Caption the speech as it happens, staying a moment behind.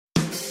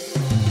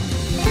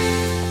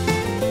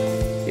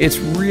It's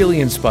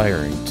really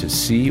inspiring to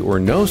see or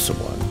know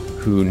someone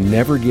who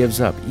never gives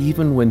up,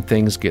 even when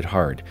things get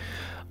hard.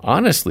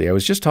 Honestly, I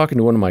was just talking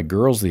to one of my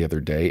girls the other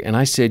day, and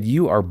I said,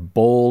 you are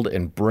bold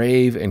and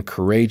brave and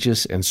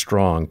courageous and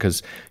strong,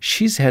 because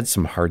she's had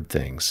some hard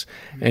things.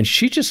 And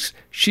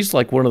she's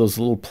like one of those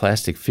little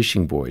plastic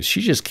fishing buoys.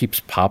 She just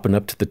keeps popping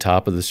up to the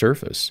top of the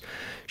surface.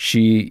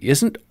 She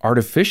isn't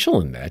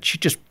artificial in that. She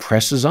just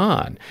presses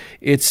on.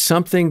 It's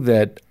something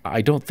that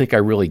I don't think I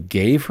really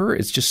gave her.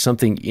 It's just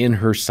something in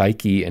her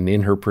psyche and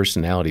in her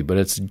personality, but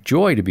it's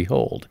joy to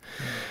behold.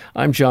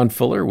 I'm John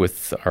Fuller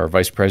with our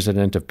Vice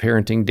President of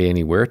Parenting,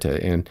 Danny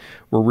Huerta, and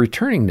we're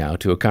returning now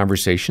to a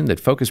conversation that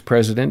Focus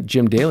President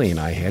Jim Daly and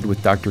I had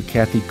with Dr.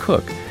 Kathy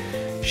Cook.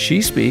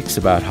 She speaks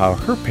about how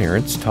her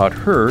parents taught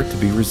her to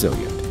be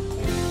resilient.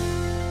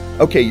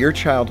 Okay, your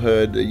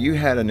childhood, you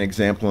had an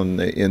example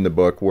in the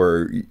book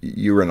where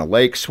you were in a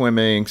lake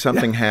swimming,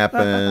 something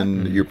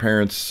happened, your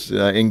parents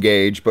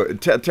engaged,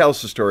 but tell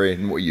us the story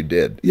and what you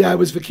did. Yeah, I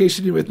was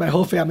vacationing with my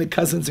whole family,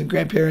 cousins and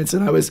grandparents,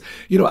 and I was,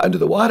 under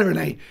the water, and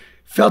I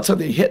felt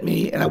something hit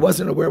me, and I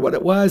wasn't aware what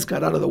it was,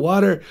 got out of the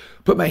water,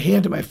 put my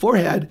hand to my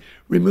forehead,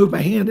 removed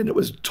my hand, and it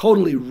was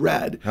totally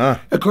red.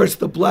 Of course,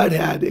 the blood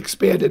had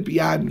expanded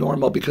beyond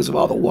normal because of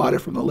all the water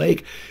from the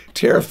lake.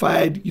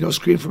 Terrified,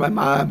 screamed for my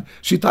mom.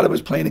 She thought I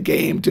was playing a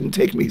game, didn't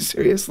take me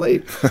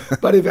seriously,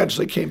 but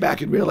eventually came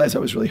back and realized I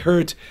was really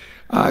hurt.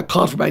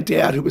 Called for my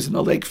dad, who was in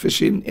the lake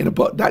fishing, in a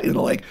boat, not in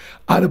the lake,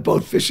 on a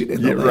boat fishing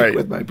in the lake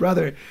with my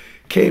brother.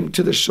 Came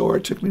to the shore,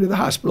 took me to the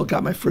hospital,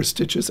 got my first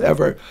stitches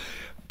ever.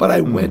 But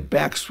I went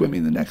back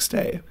swimming the next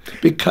day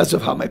because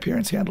of how my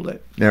parents handled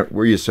it. Now,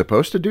 were you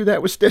supposed to do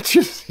that with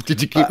stitches?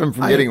 Did you keep them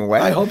from getting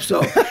wet? I hope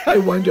so. I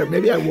wonder.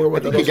 Maybe I wore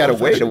one of those. You got to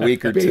wait a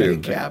week or two.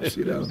 Bathing caps,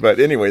 But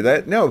anyway,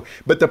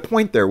 But the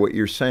point there, what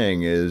you're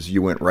saying is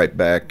you went right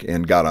back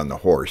and got on the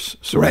horse,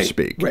 so to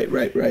speak.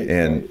 Right.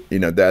 And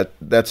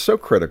that's so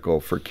critical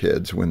for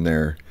kids when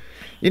they're.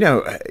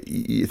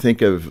 You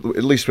think of,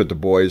 at least with the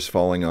boys,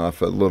 falling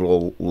off a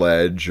little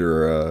ledge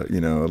or a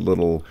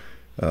little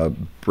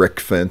brick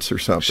fence or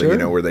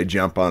something, where they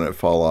jump on it,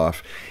 fall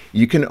off.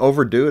 You can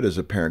overdo it as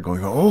a parent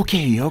going,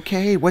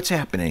 okay, what's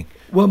happening?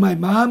 Well, my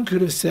mom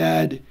could have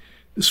said,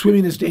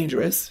 swimming is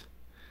dangerous.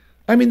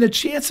 I mean, the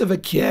chance of a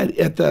kid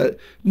at the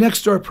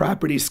next door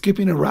property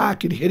skipping a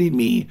rock and hitting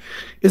me,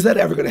 is that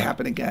ever going to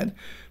happen again?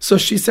 So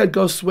she said,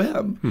 go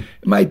swim.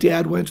 My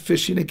dad went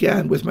fishing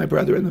again with my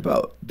brother in the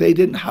boat. They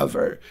didn't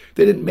hover.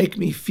 They didn't make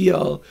me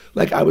feel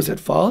like I was at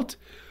fault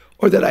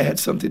or that I had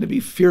something to be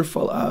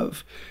fearful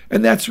of.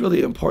 And that's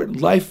really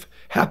important. Life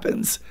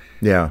happens.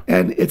 Yeah.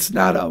 And it's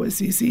not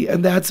always easy.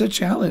 And that's a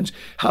challenge.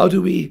 How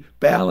do we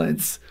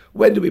balance?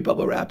 When do we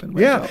bubble wrap and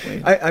when don't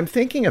we? I'm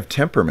thinking of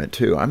temperament,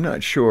 too. I'm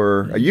not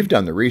sure. You've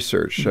done the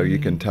research, so you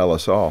can tell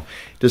us all.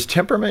 Does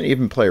temperament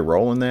even play a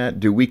role in that?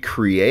 Do we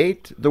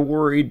create the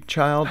worried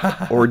child?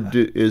 Or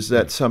is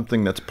that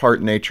something that's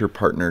part nature,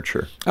 part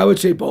nurture? I would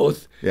say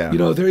both. Yeah.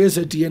 There is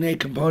a DNA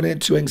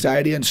component to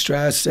anxiety and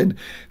stress, and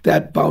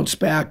that bounce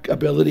back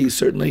ability,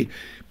 certainly.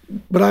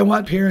 But I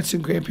want parents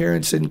and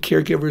grandparents and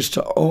caregivers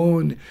to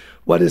own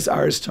what is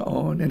ours to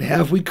own. And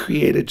have we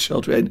created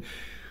children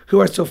who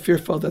are so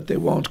fearful that they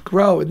won't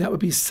grow? And that would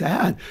be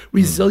sad.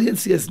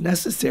 Resiliency is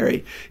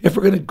necessary if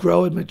we're going to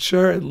grow and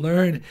mature and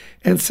learn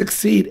and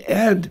succeed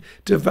and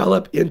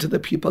develop into the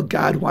people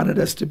God wanted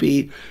us to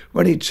be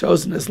when he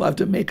chose in his love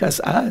to make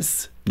us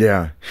us.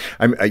 Yeah.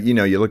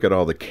 You look at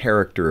all the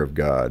character of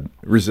God.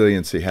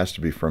 Resiliency has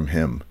to be from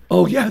him.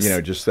 Oh, yes.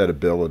 Just that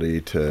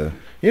ability to,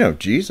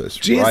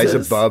 Jesus, rise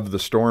above the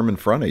storm in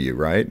front of you,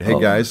 right? Hey,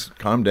 guys,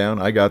 calm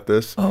down. I got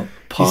this. Oh,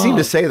 Paul. He seemed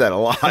to say that a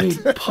lot.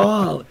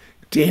 Paul,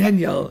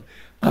 Daniel,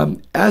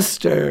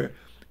 Esther,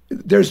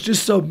 there's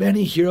just so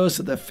many heroes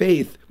of the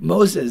faith,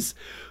 Moses,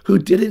 who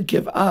didn't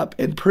give up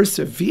and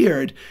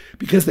persevered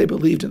because they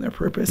believed in their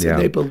purpose and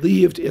they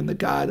believed in the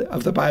God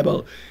of the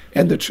Bible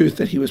and the truth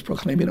that he was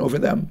proclaiming over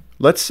them.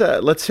 Let's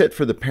hit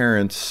for the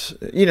parents.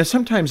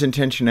 Sometimes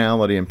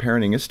intentionality in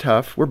parenting is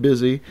tough. We're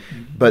busy,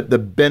 but the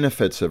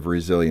benefits of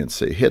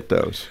resiliency, hit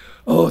those.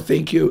 Oh,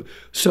 thank you.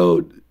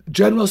 So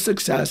general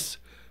success,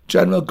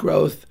 general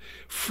growth,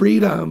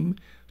 freedom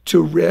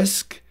to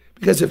risk,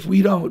 because if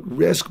we don't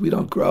risk, we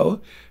don't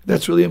grow.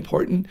 That's really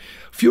important.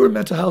 Fewer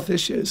mental health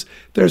issues.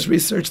 There's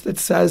research that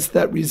says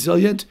that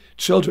resilient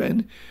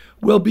children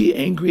will be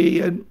angry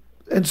and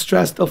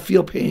stressed. They'll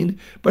feel pain,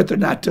 but they're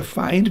not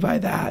defined by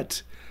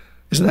that.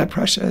 Isn't that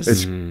precious?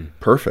 It's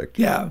perfect.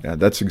 Yeah.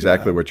 That's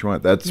exactly what you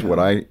want. That's what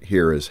I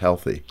hear is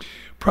healthy.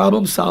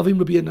 Problem solving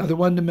would be another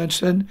one to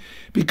mention,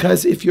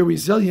 because if you're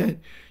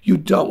resilient, you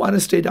don't want to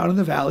stay down in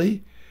the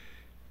valley.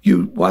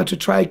 You want to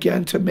try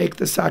again to make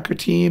the soccer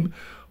team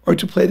or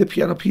to play the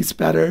piano piece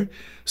better.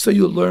 So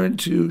you learn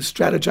to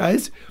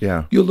strategize.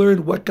 Yeah. You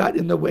learn what got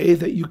in the way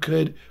that you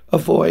could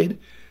avoid,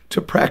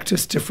 to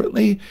practice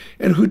differently.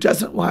 And who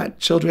doesn't want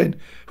children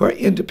who are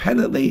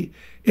independently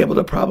able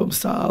to problem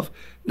solve,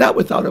 not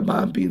without a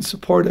mom being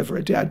supportive or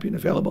a dad being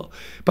available,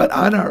 but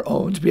on our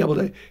own to be able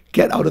to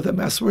get out of the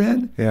mess we're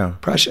in. Yeah.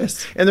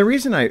 Precious. And the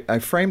reason I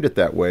framed it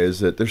that way is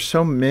that there's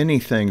so many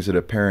things that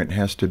a parent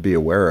has to be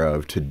aware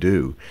of to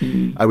do.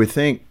 I would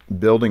think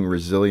building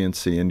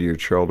resiliency into your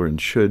children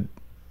should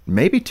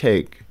maybe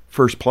take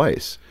first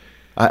place.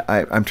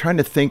 I'm trying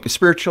to think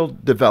spiritual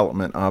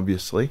development,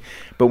 obviously,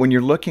 but when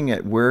you're looking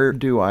at where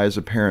do I as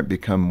a parent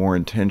become more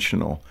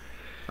intentional,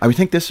 I would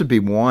think this would be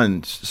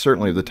one,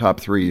 certainly of the top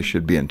three you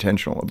should be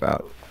intentional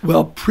about.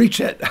 Well,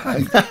 preach it.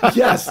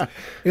 Yes.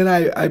 And I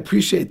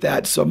appreciate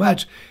that so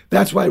much.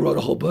 That's why I wrote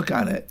a whole book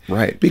on it.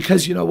 Right.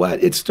 Because you know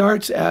what? It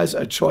starts as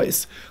a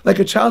choice. Like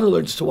a child who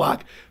learns to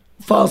walk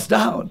falls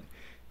down.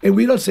 And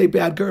we don't say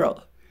bad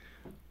girl.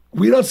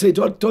 We don't say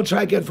don't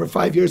try again for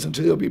 5 years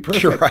until you'll be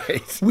perfect. You're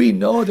right. We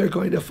know they're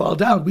going to fall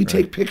down. We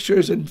take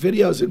pictures and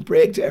videos and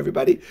brag to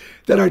everybody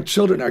that our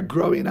children are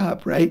growing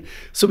up, right?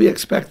 So we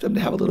expect them to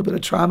have a little bit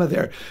of trauma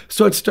there.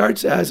 So it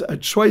starts as a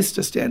choice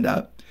to stand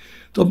up.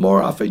 The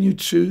more often you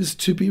choose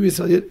to be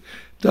resilient,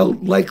 the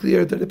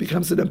likelier that it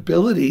becomes an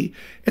ability,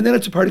 and then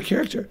it's a part of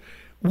character.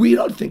 We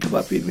don't think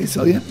about being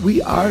resilient.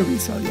 We are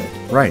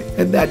resilient. Right.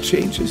 And that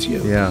changes you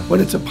when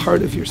it's a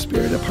part of your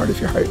spirit, a part of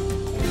your heart.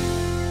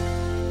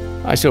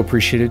 I so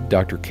appreciated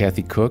Dr.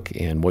 Kathy Cook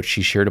and what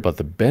she shared about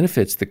the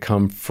benefits that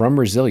come from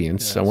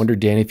resilience. Yes. I wonder,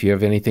 Danny, if you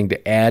have anything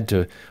to add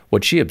to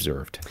what she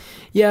observed.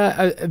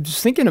 Yeah, I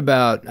was thinking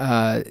about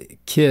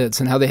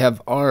kids and how they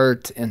have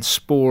art and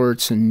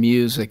sports and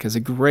music as a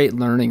great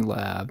learning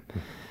lab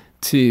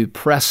to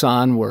press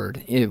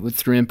onward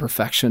through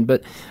imperfection.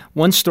 But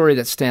one story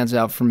that stands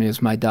out for me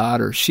is my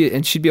daughter.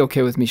 She'd be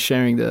okay with me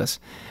sharing this.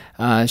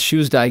 She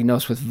was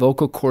diagnosed with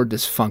vocal cord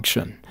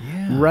dysfunction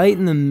right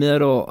in the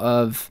middle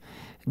of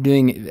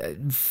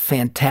doing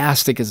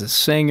fantastic as a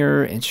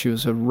singer, and she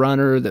was a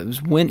runner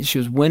she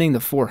was winning the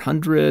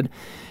 400.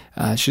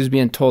 She was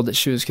being told that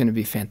she was going to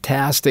be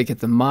fantastic at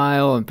the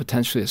mile and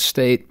potentially a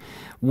state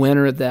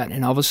winner at that.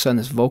 And all of a sudden,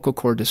 this vocal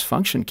cord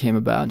dysfunction came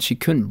about, and she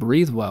couldn't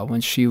breathe well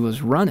when she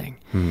was running.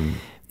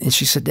 And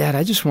she said, "Dad,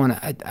 I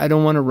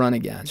don't want to run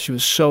again." She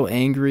was so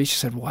angry. She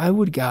said, "Why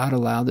would God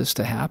allow this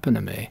to happen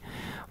to me?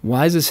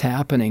 Why is this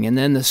happening?" And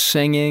then the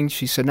singing,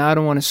 she said, "No, I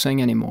don't want to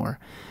sing anymore."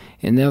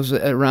 And that was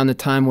around the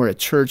time where at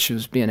church she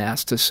was being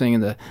asked to sing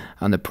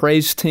on the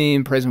praise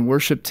and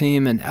worship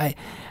team. And I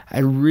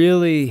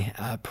really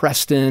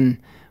pressed in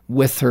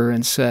with her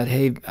and said,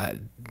 "Hey,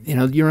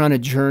 you're on a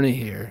journey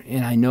here,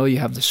 and I know you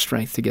have the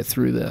strength to get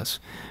through this."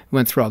 We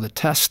went through all the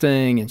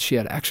testing, and she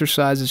had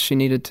exercises she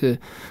needed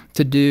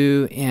to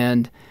do.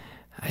 And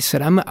I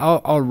said,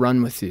 I'll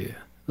run with you.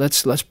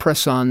 Let's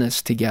press on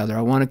this together.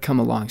 I want to come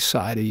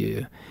alongside of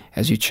you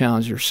as you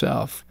challenge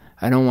yourself.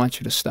 I don't want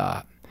you to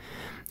stop.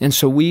 And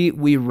so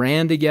we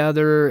ran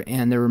together,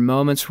 and there were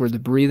moments where the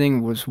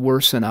breathing was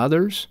worse than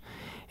others.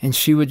 And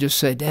she would just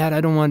say, "Dad,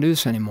 I don't want to do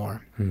this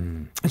anymore.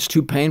 It's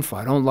too painful.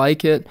 I don't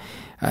like it.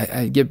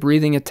 I get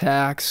breathing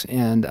attacks."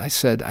 And I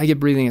said, "I get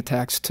breathing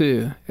attacks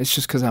too. It's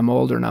just because I'm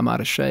older and I'm out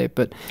of shape."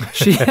 But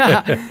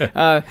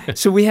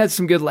so we had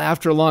some good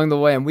laughter along the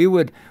way, and we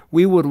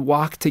would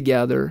walk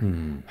together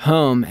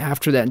home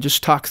after that and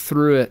just talk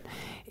through it.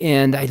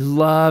 And I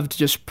loved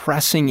just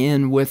pressing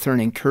in with her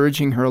and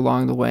encouraging her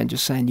along the way and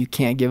just saying, you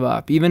can't give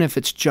up. Even if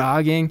it's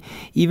jogging,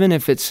 even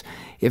if it's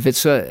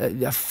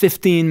a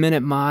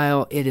 15-minute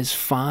mile, it is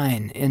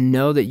fine. And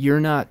know that you're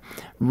not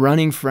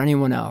running for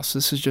anyone else.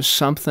 This is just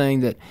something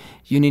that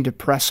you need to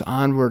press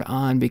onward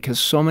on, because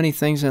so many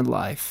things in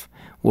life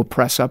will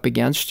press up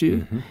against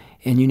you.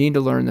 And you need to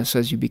learn this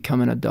as you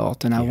become an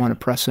adult, and I want to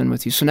press in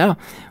with you. So now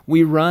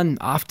we run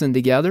often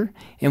together,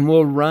 and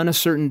we'll run a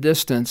certain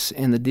distance,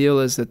 and the deal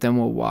is that then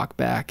we'll walk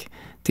back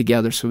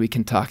together so we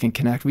can talk and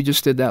connect. We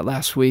just did that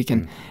last week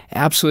and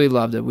absolutely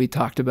loved it. We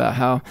talked about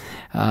how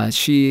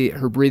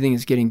her breathing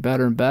is getting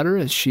better and better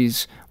as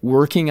she's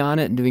working on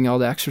it and doing all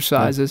the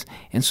exercises,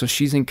 and so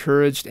she's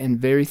encouraged and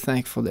very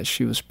thankful that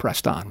she was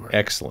pressed onward.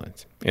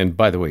 Excellent. And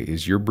by the way,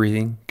 is your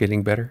breathing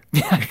getting better?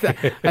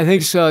 I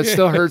think so. It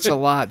still hurts a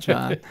lot,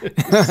 John.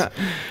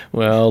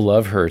 Well,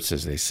 love hurts,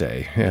 as they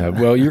say.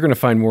 Well, you're going to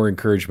find more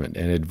encouragement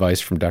and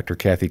advice from Dr.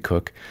 Kathy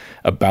Cook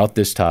about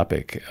this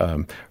topic.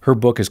 Her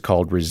book is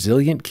called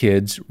Resilient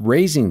Kids,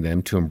 Raising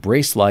Them to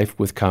Embrace Life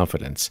with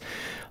Confidence.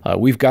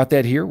 We've got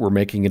that here. We're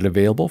making it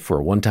available for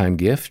a one-time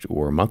gift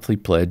or a monthly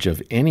pledge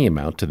of any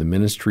amount to the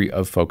Ministry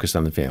of Focus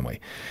on the Family.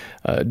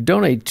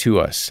 Donate to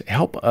us.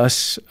 Help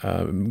us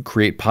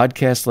create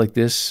podcasts like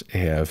this,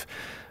 have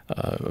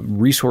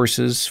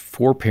resources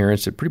for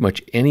parents at pretty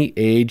much any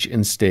age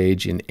and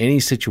stage in any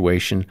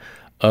situation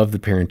of the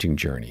parenting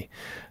journey.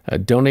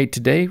 Donate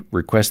today.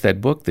 Request that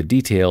book. The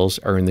details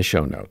are in the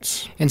show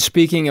notes. And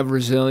speaking of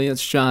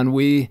resilience, John,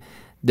 we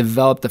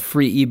developed a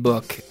free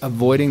ebook,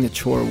 Avoiding the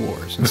Chore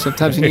Wars. And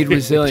sometimes you need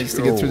resilience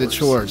to get through the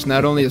chores,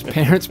 not only as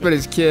parents but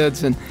as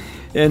kids, and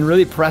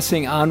really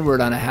pressing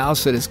onward on a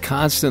house that is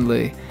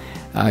constantly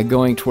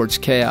going towards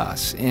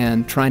chaos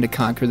and trying to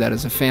conquer that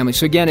as a family.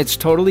 So again, it's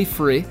totally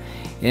free,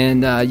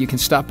 and you can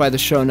stop by the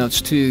show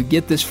notes to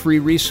get this free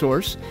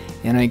resource,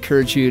 and I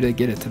encourage you to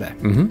get it today.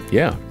 Mm-hmm.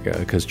 Yeah,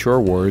 because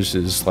Chore Wars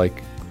is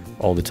like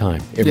all the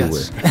time,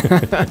 everywhere.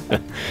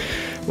 Yes.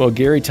 Well,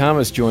 Gary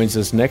Thomas joins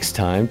us next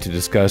time to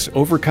discuss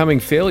overcoming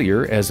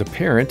failure as a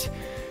parent.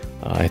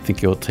 I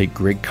think you'll take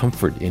great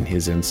comfort in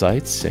his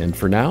insights. And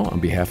for now, on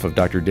behalf of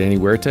Dr. Danny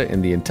Huerta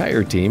and the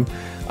entire team,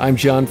 I'm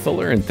John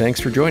Fuller, and thanks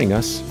for joining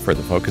us for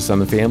the Focus on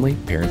the Family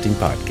Parenting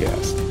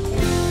Podcast.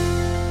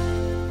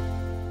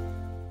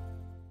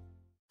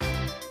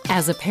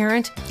 As a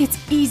parent, it's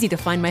easy to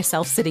find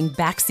myself sitting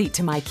backseat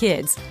to my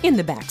kids, in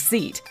the back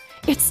seat.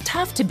 It's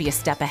tough to be a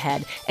step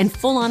ahead, and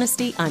full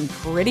honesty, I'm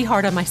pretty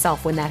hard on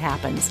myself when that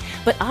happens.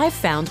 But I've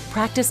found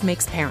Practice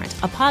Makes Parent,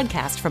 a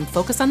podcast from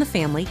Focus on the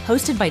Family,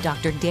 hosted by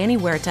Dr. Danny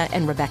Huerta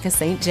and Rebecca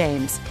St.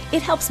 James.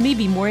 It helps me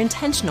be more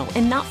intentional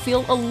and not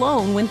feel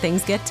alone when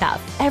things get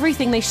tough.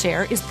 Everything they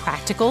share is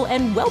practical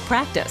and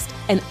well-practiced,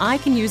 and I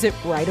can use it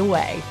right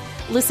away.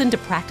 Listen to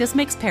Practice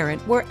Makes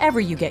Parent wherever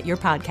you get your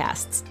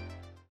podcasts.